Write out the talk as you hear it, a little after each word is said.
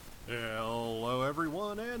Hello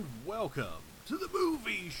everyone and welcome to the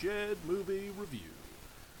Movie Shed Movie Review.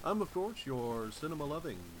 I'm of course your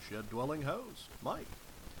cinema-loving, shed-dwelling host, Mike.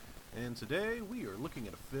 And today we are looking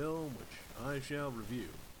at a film which I shall review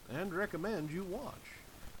and recommend you watch.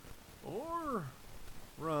 Or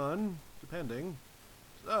run, depending.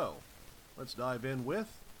 So, let's dive in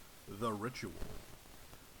with The Ritual.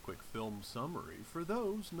 Quick film summary for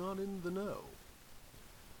those not in the know.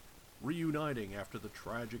 Reuniting after the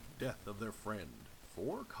tragic death of their friend,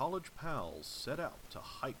 four college pals set out to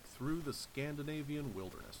hike through the Scandinavian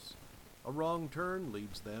wilderness. A wrong turn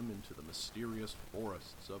leads them into the mysterious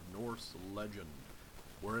forests of Norse legend,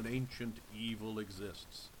 where an ancient evil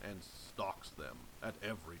exists and stalks them at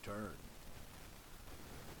every turn.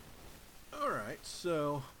 Alright,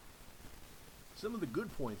 so some of the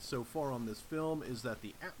good points so far on this film is that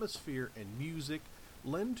the atmosphere and music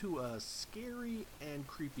lend to a scary and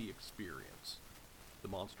creepy experience. The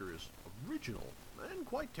monster is original and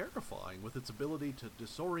quite terrifying with its ability to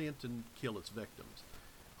disorient and kill its victims.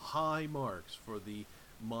 High marks for the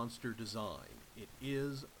monster design. It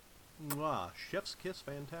is, chef's kiss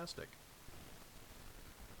fantastic.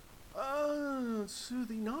 So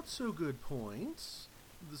the not so good points,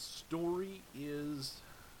 the story is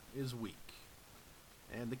weak.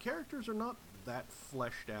 And the characters are not that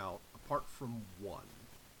fleshed out, apart from one.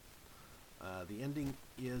 The ending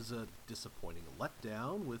is a disappointing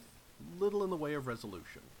letdown with little in the way of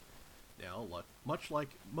resolution. Now, much like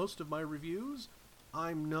most of my reviews,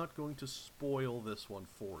 I'm not going to spoil this one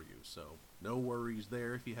for you, so no worries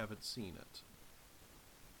there if you haven't seen it.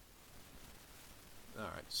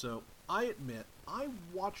 Alright, so I admit, I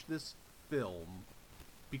watched this film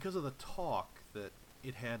because of the talk that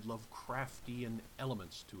it had Lovecraftian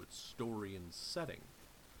elements to its story and setting.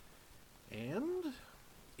 And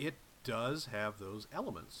it does have those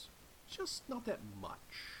elements, just not that much.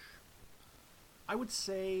 I would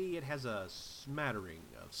say it has a smattering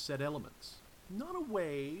of said elements. Not a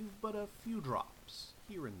wave, but a few drops,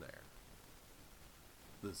 here and there.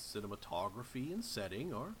 The cinematography and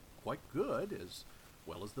setting are quite good, as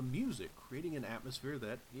well as the music, creating an atmosphere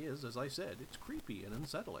that is, as I said, it's creepy and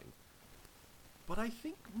unsettling. But I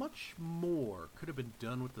think much more could have been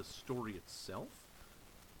done with the story itself,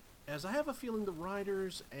 as I have a feeling the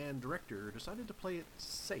writers and director decided to play it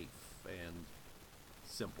safe and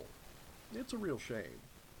simple. It's a real shame.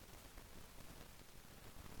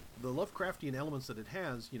 The Lovecraftian elements that it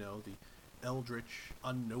has, the eldritch,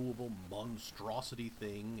 unknowable monstrosity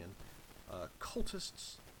thing, and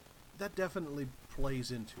cultists, that definitely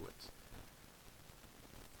plays into it.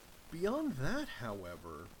 Beyond that,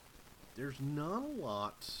 however, there's not a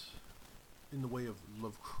lot in the way of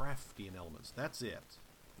Lovecraftian elements. That's it.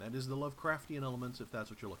 That is the Lovecraftian elements, if that's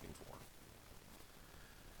what you're looking for.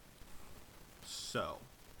 So,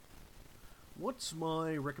 what's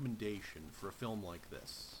my recommendation for a film like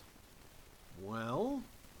this? Well,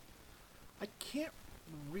 I can't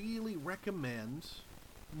really recommend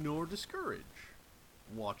nor discourage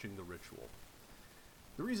watching The Ritual.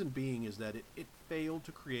 The reason being is that it failed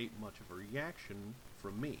to create much of a reaction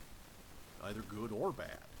from me, either good or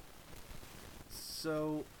bad.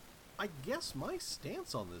 So, I guess my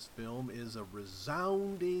stance on this film is a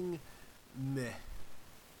resounding meh.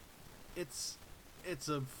 It's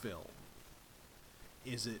a film.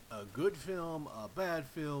 Is it a good film, a bad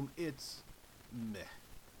film? It's meh.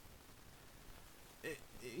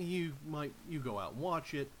 You go out and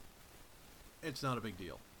watch it. It's not a big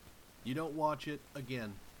deal. You don't watch it,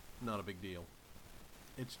 again, not a big deal.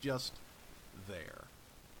 It's just there.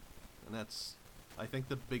 And that's, I think,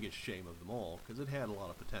 the biggest shame of them all, because it had a lot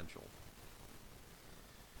of potential.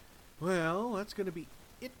 Well, that's going to be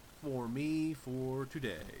it for me for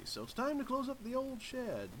today. So it's time to close up the old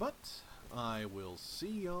shed, but I will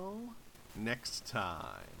see y'all next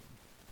time.